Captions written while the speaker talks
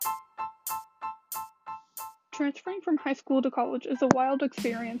Transferring from high school to college is a wild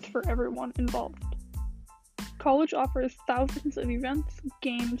experience for everyone involved. College offers thousands of events,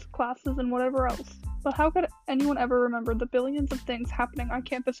 games, classes, and whatever else, but how could anyone ever remember the billions of things happening on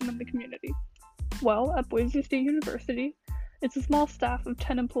campus and in the community? Well, at Boise State University, it's a small staff of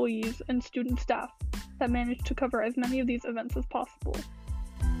 10 employees and student staff that manage to cover as many of these events as possible.